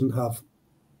Moyes doesn't have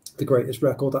the greatest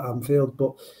record at Anfield,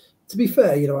 but to be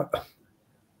fair, you know,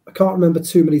 I can't remember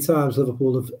too many times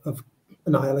Liverpool have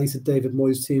annihilated David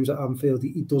Moyes' teams at Anfield.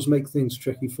 He does make things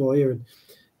tricky for you,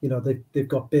 and they've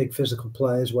got big physical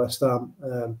players. West Ham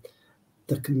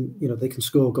that can they can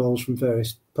score goals from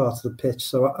various parts of the pitch.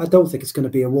 So I don't think it's going to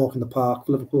be a walk in the park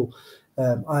for Liverpool.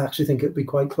 I actually think it'll be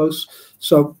quite close.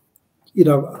 So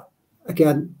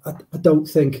again, I don't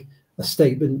think a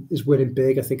statement is winning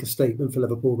big. I think a statement for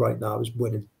Liverpool right now is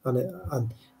winning,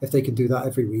 and if they can do that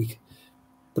every week,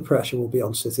 the pressure will be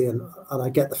on City, and I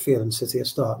get the feeling City are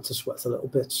starting to sweat a little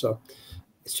bit. So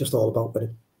it's just all about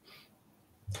winning.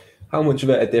 How much of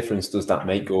a difference does that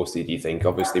make, Gorsty, do you think?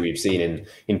 Obviously, we've seen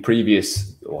in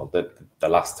previous, the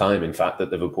last time, in fact,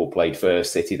 that Liverpool played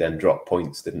first, City then dropped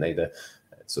points, didn't they? The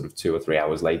sort of 2 or 3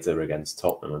 hours later against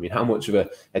Tottenham. I mean, how much of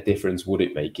a difference would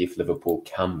it make if Liverpool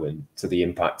can win to the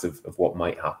impact of what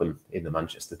might happen in the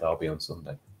Manchester derby on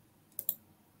Sunday?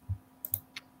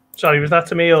 Sorry, was that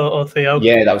to me or Theo?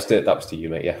 Yeah, that was to you,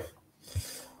 mate.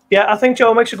 Yeah, I think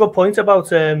Joe makes a good point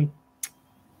about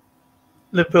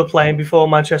Liverpool playing before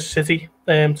Manchester City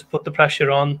to put the pressure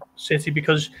on City,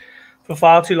 because for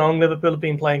far too long Liverpool have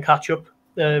been playing catch up.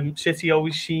 City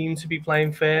always seem to be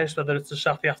playing first, whether it's a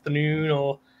Saturday afternoon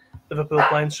or Liverpool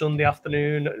playing Sunday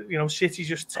afternoon. City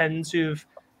just tend to have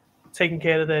taken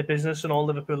care of their business, and all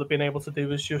Liverpool have been able to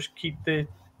do is just keep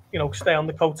stay on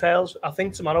the coattails. I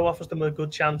think tomorrow offers them a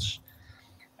good chance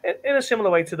in a similar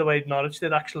way to the way Norwich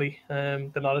did, actually.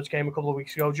 The Norwich game a couple of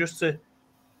weeks ago, just to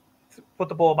put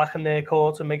the ball back in their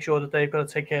court and make sure that they've got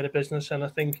to take care of business. And I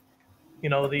think,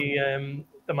 the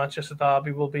Manchester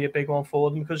derby will be a big one for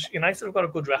them, because United have got a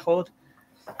good record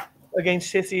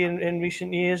against City in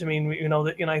recent years. I mean, we know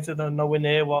that United are nowhere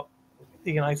near what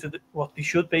they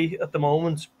should be at the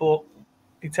moment, but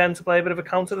they tend to play a bit of a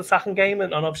counter-attacking game,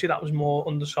 and obviously that was more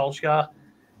under Solskjaer.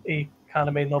 He kind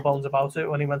of made no bones about it.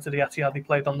 When he went to the Etihad, he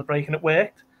played on the break and it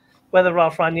worked. Whether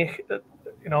Ralph Rangnick,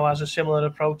 has a similar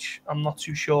approach, I'm not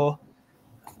too sure.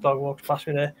 The dog walks past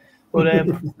me there. But, I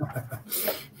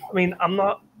mean,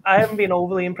 I haven't been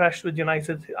overly impressed with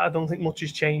United. I don't think much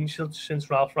has changed since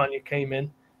Ralph Rangnick came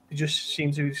in. They just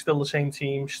seem to be still the same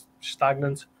team,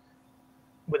 stagnant,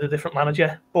 with a different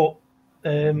manager. But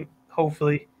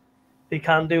hopefully they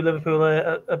can do Liverpool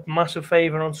a massive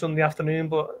favour on Sunday afternoon.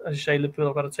 But as you say, Liverpool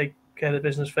have got to take care of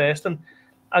business first. And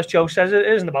as Joe says, it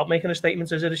isn't about making a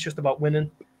statement, is it? It's just about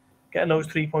winning, getting those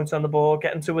 3 points on the board,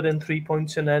 getting to within 3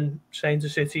 points, and then saying to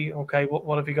City, okay,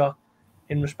 what have you got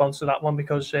in response to that one?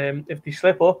 Because if they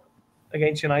slip up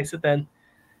against United, then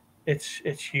it's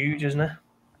huge, isn't it?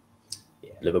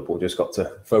 Yeah, Liverpool just got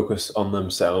to focus on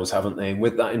themselves, haven't they? And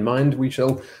with that in mind, we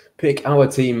shall pick our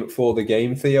team for the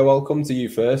game. Theo, I'll come to you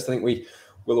first. I think we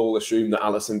will all assume that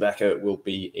Alisson Becker will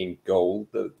be in goal.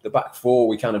 The back four,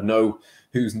 we kind of know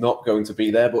who's not going to be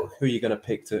there, but who are you going to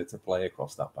pick to play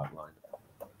across that back line?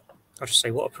 I'll just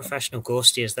say, what a professional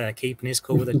Gorsty is there, keeping his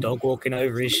cool with a dog walking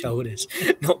over his shoulders,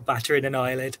 not battering an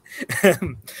eyelid.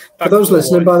 For those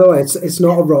listening, by the way, it's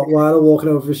not a Rottweiler walking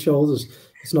over his shoulders.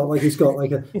 It's not like he's got like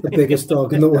the biggest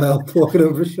dog in the world walking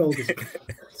over his shoulders.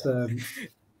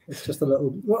 It's just a little.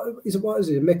 What is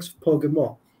it? A mixed pug and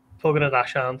what? Pug and a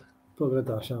dachshund. Pug and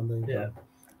a dachshund. Yeah.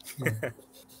 But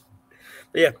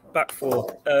yeah, back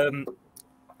four. I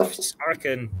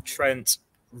reckon Trent,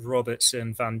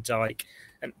 Robertson, Van Dijk.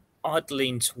 I'd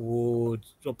lean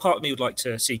towards, part of me would like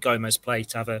to see Gomez play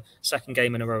to have a second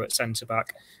game in a row at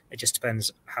centre-back. It just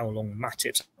depends how long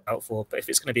Matip's out for. But if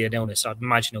it's going to be an illness, I'd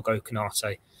imagine he'll go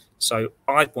Konate. So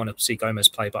I'd want to see Gomez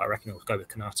play, but I reckon he'll go with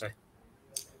Konate.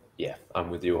 Yeah,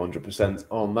 I'm with you 100%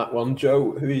 on that one.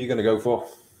 Joe, who are you going to go for?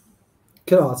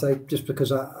 Konate, just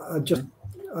because I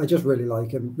just really like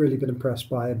him, really been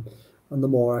impressed by him. And the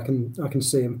more I can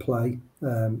see him play,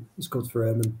 it's good for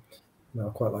him. And I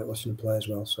quite like watching him play as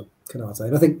well. So Konate.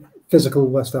 And I think physical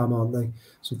West Ham, aren't they?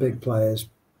 Some big players,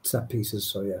 set pieces.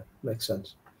 So yeah, makes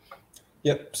sense.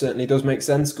 Yep, certainly does make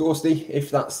sense. Gorsty, if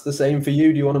that's the same for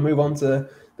you, do you want to move on to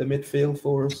the midfield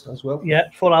for us as well? Yeah,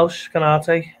 full house,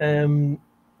 Konate.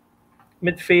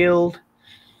 Midfield,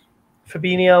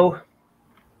 Fabinho.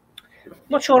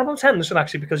 Not sure about Henderson,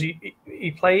 actually, because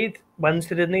he played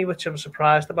Wednesday, didn't he? Which I'm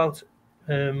surprised about.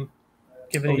 Given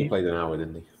he played an hour,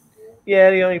 didn't he?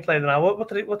 Yeah, he only played an hour. What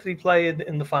did he play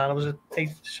in the final? Was it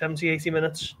 70, 80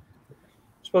 minutes? I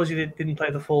suppose he didn't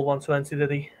play the full 120,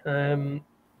 did he?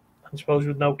 I suppose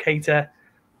with no Keita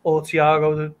or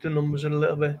Thiago, the numbers are a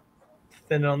little bit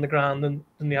thinner on the ground than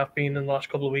they have been in the last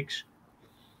couple of weeks.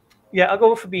 Yeah, I'll go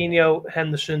with Fabinho,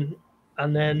 Henderson,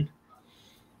 and then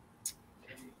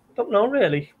I don't know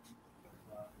really.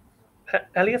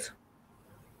 Elliott?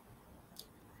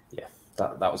 Yeah,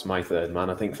 that was my third man.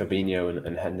 I think Fabinho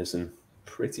and Henderson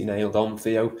pretty nailed on,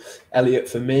 Theo. Elliot,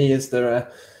 for me, is there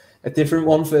a different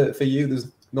one for you? There's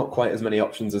not quite as many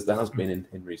options as there has been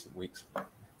in recent weeks.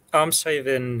 I'm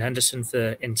saving Henderson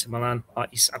for Inter Milan.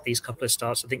 He's had these couple of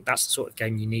starts. I think that's the sort of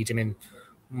game you need him in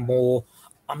more.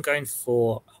 I'm going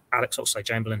for Alex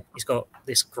Oxlade-Chamberlain. He's got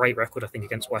this great record, I think,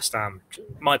 against West Ham.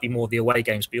 Might be more the away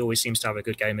games, but he always seems to have a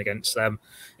good game against them.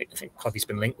 I think Covey's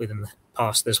been linked with in the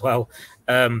past as well.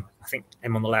 I think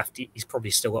him on the left, he's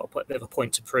probably still got a bit of a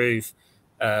point to prove.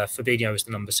 Fabinho is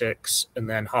the number 6, and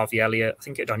then Harvey Elliott. I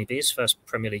think it'd only be his first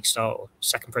Premier League start or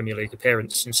second Premier League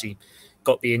appearance since he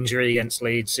got the injury against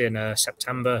Leeds in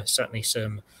September. Certainly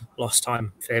some lost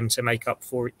time for him to make up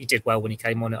for. He did well when he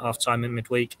came on at half-time in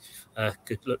midweek.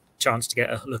 Good chance to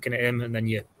get a looking at him, and then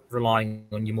you're relying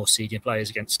on your more senior players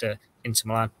against Inter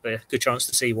Milan. But good chance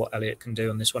to see what Elliott can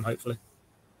do on this one, hopefully.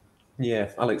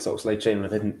 Yeah, Alex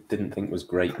Oxlade-Chamberlain didn't think was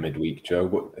great midweek, Joe.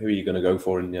 But who are you going to go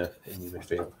for in your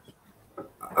midfield?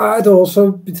 I'd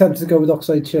also be tempted to go with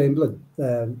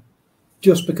Oxlade-Chamberlain,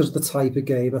 just because of the type of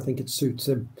game. I think it suits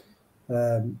him.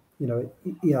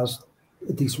 He has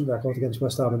a decent record against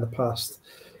West Ham in the past,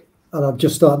 and I'm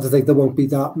just starting to think there won't be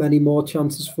that many more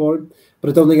chances for him. But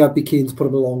I don't think I'd be keen to put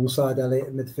him alongside Elliott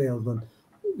in midfield. And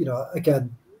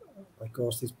again, like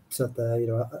Gorst said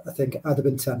there, I think I'd have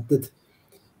been tempted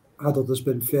had others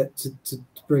been fit to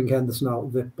bring Henderson out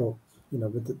of it. But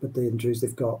with the injuries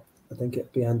they've got, I think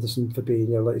it'd be Henderson,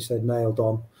 Fabinho, like you said, nailed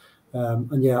on.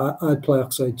 And yeah, I'd play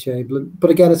Oxlade-Chamberlain. But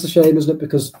again, it's a shame, isn't it?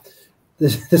 Because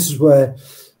this is where,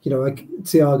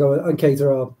 Thiago and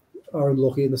Keita are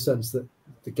unlucky in the sense that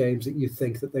the games that you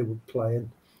think that they would play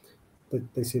in,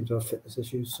 they seem to have fitness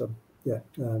issues. So, yeah,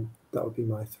 that would be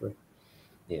my 3.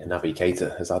 Yeah, Naby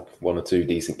Keita has had 1 or 2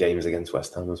 decent games against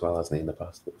West Ham as well, hasn't he, in the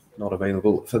past, but not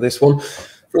available for this one.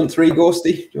 Front 3,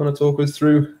 Gorsty, do you want to talk us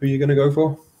through who you're going to go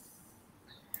for?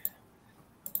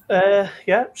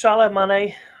 Yeah, Salah,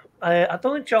 Mane. I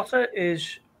don't think Jota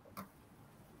is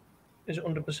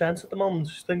 100% at the moment.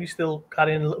 I think he's still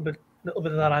carrying a little bit of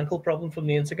that ankle problem from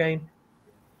the Inter game.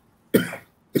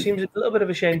 It seems a little bit of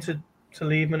a shame to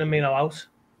leave Minamino out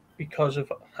because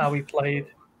of how he played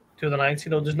the other night.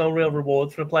 There's no real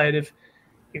reward for a player if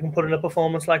you can put in a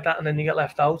performance like that and then you get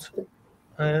left out.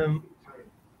 Don't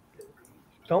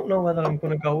know whether I'm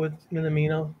going to go with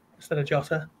Minamino instead of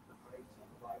Jota.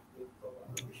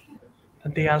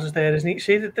 And Diaz is there, isn't he?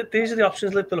 See, these are the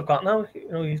options Liverpool have got now.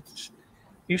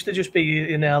 Used to just be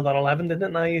you nailed on 11, didn't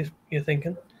it? Now you're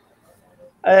thinking.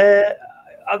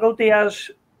 I'll go Diaz,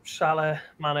 Salah,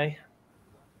 Mane.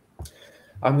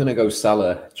 I'm going to go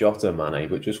Salah, Jota, Mane,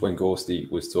 but just when Gorsty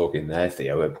was talking there,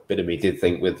 Theo, a bit of me did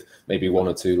think with maybe 1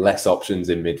 or 2 less options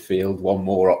in midfield, 1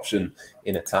 more option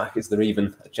in attack. Is there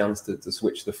even a chance to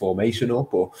switch the formation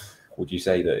up, or would you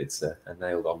say that it's a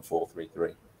nailed-on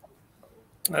 4-3-3?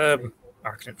 I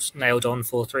reckon it's nailed on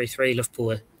 4-3-3.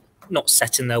 Liverpool are not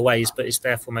set in their ways, but it's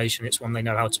their formation. It's one they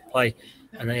know how to play,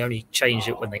 and they only change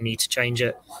it when they need to change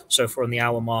it. So if we're on the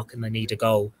hour mark and they need a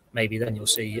goal, maybe then you'll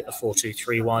see a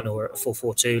 4-2-3-1 or a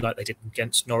 4-4-2 like they did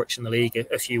against Norwich in the league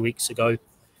a few weeks ago.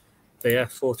 But yeah,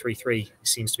 4-3-3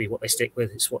 seems to be what they stick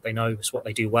with. It's what they know. It's what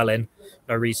they do well in.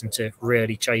 No reason to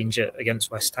really change it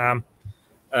against West Ham.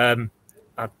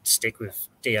 I'd stick with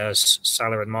Diaz,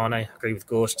 Salah and Mane. I agree with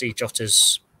Gorsty.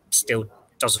 Jota's still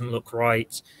doesn't look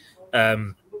right.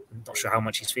 I'm not sure how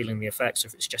much he's feeling the effects,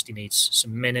 if it's just he needs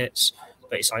some minutes.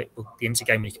 But it's like the Inter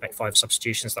game when you can make 5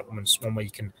 substitutions, that one's one where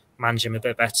you can manage him a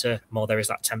bit better. More there is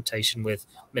that temptation with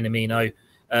Minamino.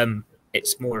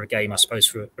 It's more a game, I suppose,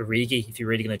 for Origi, if you're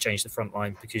really going to change the front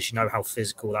line, because you know how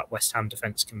physical that West Ham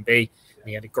defence can be. And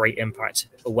he had a great impact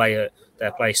away at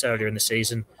their place earlier in the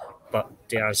season. But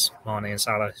Diaz, Mane and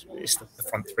Salah is the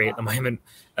front 3 at the moment.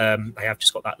 They have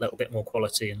just got that little bit more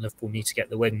quality, and Liverpool need to get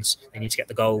the wins. They need to get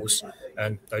the goals,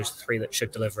 and those are the 3 that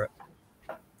should deliver it.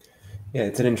 Yeah,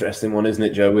 it's an interesting one, isn't it,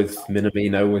 Joe, with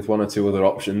Minamino, with 1 or 2 other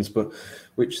options. But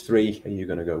which 3 are you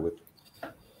going to go with?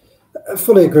 I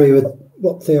fully agree with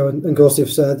what Theo and Gorsty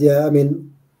have said. Yeah, I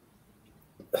mean,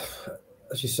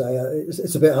 as you say,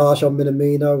 it's a bit harsh on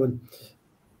Minamino, and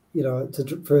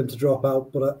for him to drop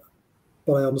out. But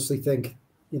I honestly think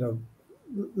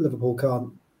Liverpool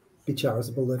can't be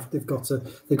charitable. They've got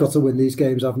to win these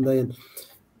games, haven't they?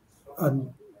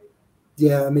 And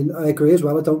yeah, I mean, I agree as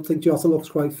well. I don't think Jota looks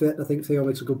quite fit. I think Theo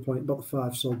makes a good point about the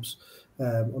 5 subs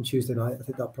on Tuesday night. I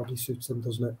think that probably suits him,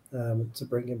 doesn't it, to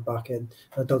bring him back in.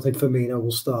 I don't think Firmino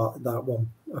will start that one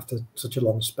after such a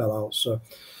long spell out. So,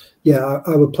 yeah,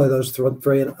 I would play those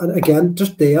 3. And again,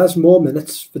 just Diaz, more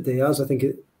minutes for Diaz. I think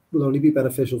it will only be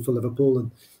beneficial for Liverpool,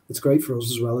 and it's great for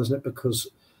us as well, isn't it? Because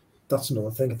that's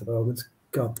another thing at the moment.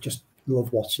 God, just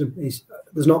love watching him.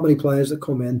 There's not many players that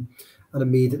come in and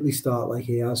immediately start like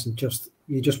he has, and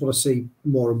you just want to see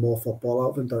more and more football out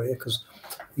of him, don't you? Because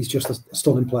he's just a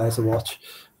stunning player to watch.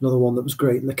 Another one that was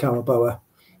great in the Carabao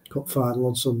Cup final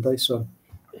on Sunday. So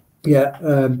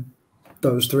yeah,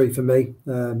 those three for me.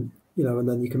 You know, and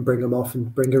then you can bring them off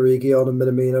and bring Origi on and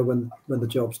Minamino when the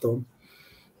job's done.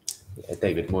 Yeah,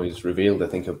 David Moyes revealed, I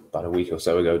think, about a week or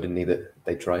so ago, didn't he, that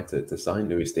they tried to sign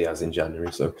Luis Diaz in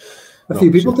January. So a few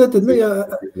people did, didn't they? Yeah.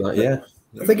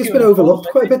 I think it's been overlooked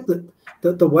quite a bit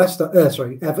that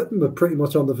the Everton were pretty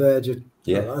much on the verge of.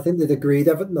 Yeah. I think they'd agreed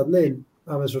Everton, hadn't they? And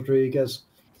James Rodriguez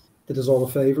did us all a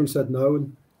favour and said no,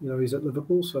 and you know he's at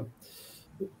Liverpool. So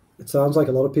it sounds like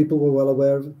a lot of people were well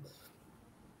aware of it.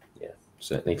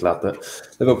 Certainly glad that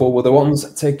Liverpool were the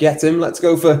ones to get him. Let's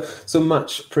go for some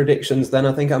match predictions then.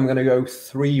 I think I'm going to go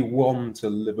 3-1 to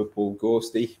Liverpool.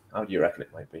 Gorsty, how do you reckon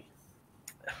it might be?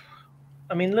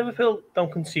 I mean, Liverpool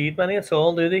don't concede many at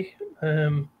all, do they?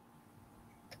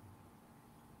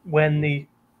 When the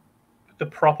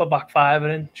proper back five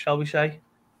are in, shall we say.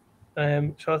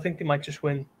 So I think they might just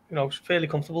win, you know, fairly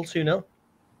comfortable 2-0.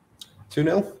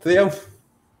 2-0, Theo?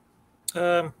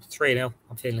 3-0.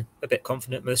 I'm feeling a bit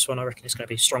confident with this one. I reckon it's going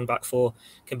to be strong back four.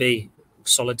 Can be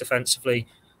solid defensively.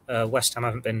 West Ham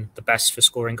haven't been the best for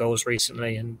scoring goals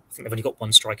recently, and I think they've only got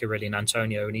one striker really in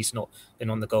Antonio, and he's not been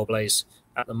on the goal blaze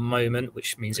at the moment,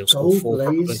 which means he'll score 4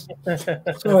 probably.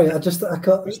 Sorry, I can't.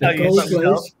 Goal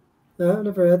blaze. No, I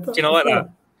never heard that. Do you know like that?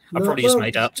 I probably just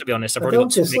made it up, to be honest. I probably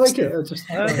got just mixed like it. I just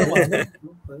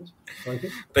like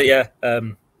it. But yeah,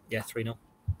 3-0.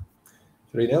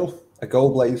 3-0. A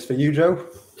goal blaze for you, Joe?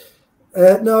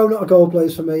 No, not a goal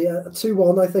blaze for me.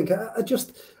 2-1, I think.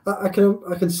 I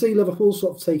can see Liverpool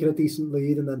sort of taking a decent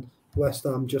lead, and then West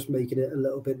Ham just making it a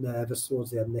little bit nervous towards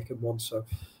the end, nicking one. So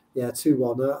yeah,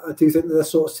 2-1. I do think they're the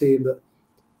sort of team that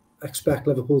expect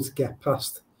Liverpool to get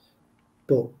past,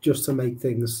 but just to make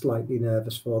things slightly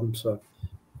nervous for them. So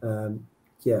no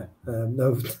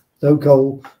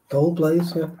goal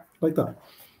blaze, yeah, like that.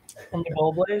 On the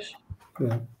goal blaze.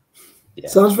 Yeah.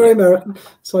 Sounds very American.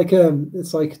 It's like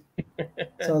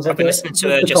sounds I've been listening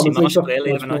to Jesse Marsh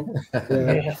clearly, haven't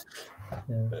I?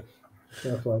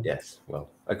 Yes, well,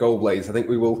 a goal blaze. I think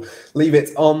we will leave it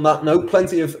on that note.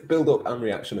 Plenty of build-up and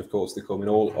reaction, of course, to come in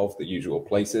all of the usual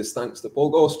places. Thanks to Paul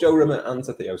Gorst, Joe Rimmer and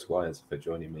to Theo Squires for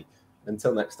joining me.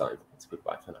 Until next time, it's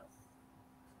goodbye for now.